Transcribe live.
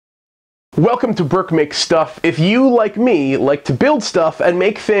Welcome to Burke Makes Stuff. If you, like me, like to build stuff and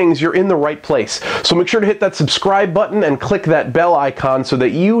make things, you're in the right place. So make sure to hit that subscribe button and click that bell icon so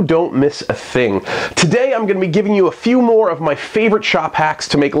that you don't miss a thing. Today I'm going to be giving you a few more of my favorite shop hacks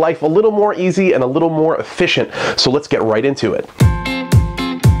to make life a little more easy and a little more efficient. So let's get right into it.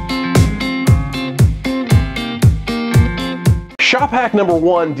 Shop hack number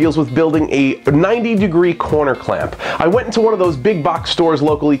one deals with building a 90-degree corner clamp. I went into one of those big box stores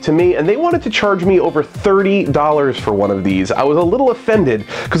locally to me and they wanted to charge me over $30 for one of these. I was a little offended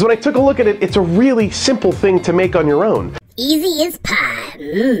because when I took a look at it, it's a really simple thing to make on your own. Easy as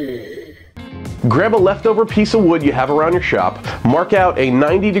pie. Grab a leftover piece of wood you have around your shop, mark out a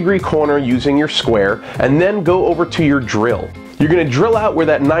 90-degree corner using your square, and then go over to your drill. You're going to drill out where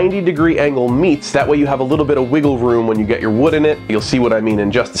that 90-degree angle meets, that way you have a little bit of wiggle room when you get your wood in it. You'll see what I mean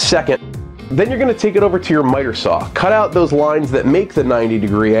in just a second. Then you're going to take it over to your miter saw. Cut out those lines that make the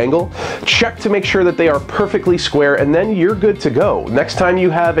 90-degree angle, check to make sure that they are perfectly square, and then you're good to go. Next time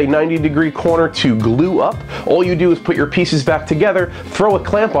you have a 90-degree corner to glue up, all you do is put your pieces back together, throw a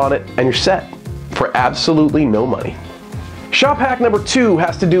clamp on it, and you're set for absolutely no money. Shop hack number two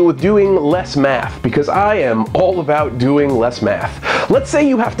has to do with doing less math, because I am all about doing less math. Let's say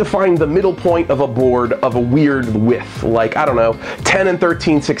you have to find the middle point of a board of a weird width, like, I don't know, 10 and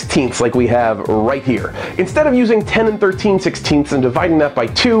 13/16 like we have right here. Instead of using 10 and 13/16 and dividing that by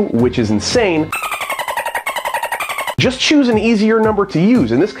 2, which is insane, just choose an easier number to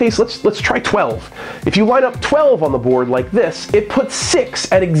use. In this case, let's try 12. If you line up 12 on the board like this, it puts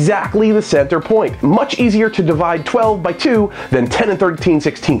 6 at exactly the center point. Much easier to divide 12 by 2 than 10 and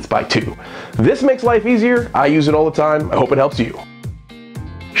 13/16 by 2. This makes life easier. I use it all the time. I hope it helps you.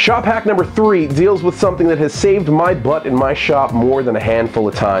 Shop hack number three deals with something that has saved my butt in my shop more than a handful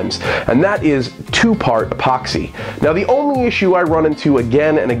of times, and that is two-part epoxy. Now, the only issue I run into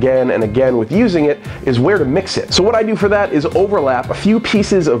again and again and again with using it is where to mix it. So what I do for that is overlap a few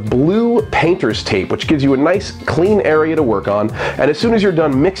pieces of blue painter's tape, which gives you a nice clean area to work on, and as soon as you're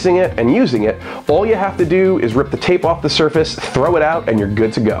done mixing it and using it, all you have to do is rip the tape off the surface, throw it out, and you're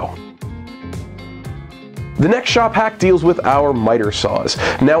good to go. The next shop hack deals with our miter saws.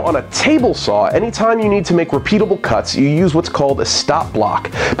 Now, on a table saw, anytime you need to make repeatable cuts, you use what's called a stop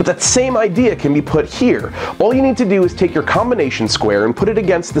block. But that same idea can be put here. All you need to do is take your combination square and put it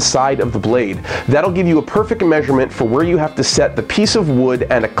against the side of the blade. That'll give you a perfect measurement for where you have to set the piece of wood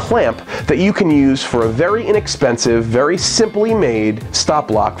and a clamp that you can use for a very inexpensive, very simply made stop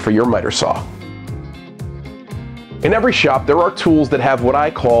block for your miter saw. In every shop, there are tools that have what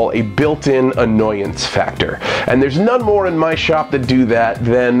I call a built-in annoyance factor. And there's none more in my shop that do that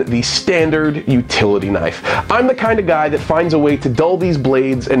than the standard utility knife. I'm the kind of guy that finds a way to dull these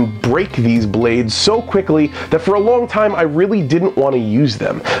blades and break these blades so quickly that for a long time I really didn't want to use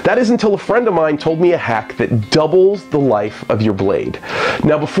them. That is until a friend of mine told me a hack that doubles the life of your blade.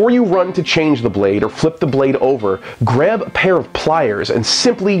 Now, before you run to change the blade or flip the blade over, grab a pair of pliers and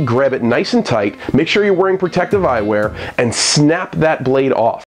simply grab it nice and tight, make sure you're wearing protective eyewear, and snap that blade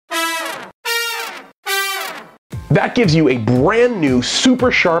off. That gives you a brand new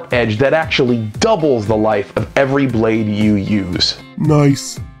super sharp edge that actually doubles the life of every blade you use.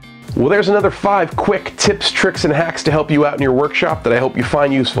 Nice. Well, there's another 5 quick tips, tricks, and hacks to help you out in your workshop that I hope you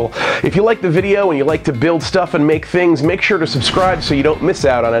find useful. If you like the video and you like to build stuff and make things, make sure to subscribe so you don't miss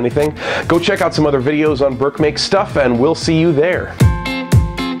out on anything. Go check out some other videos on Burke Makes Stuff, and we'll see you there.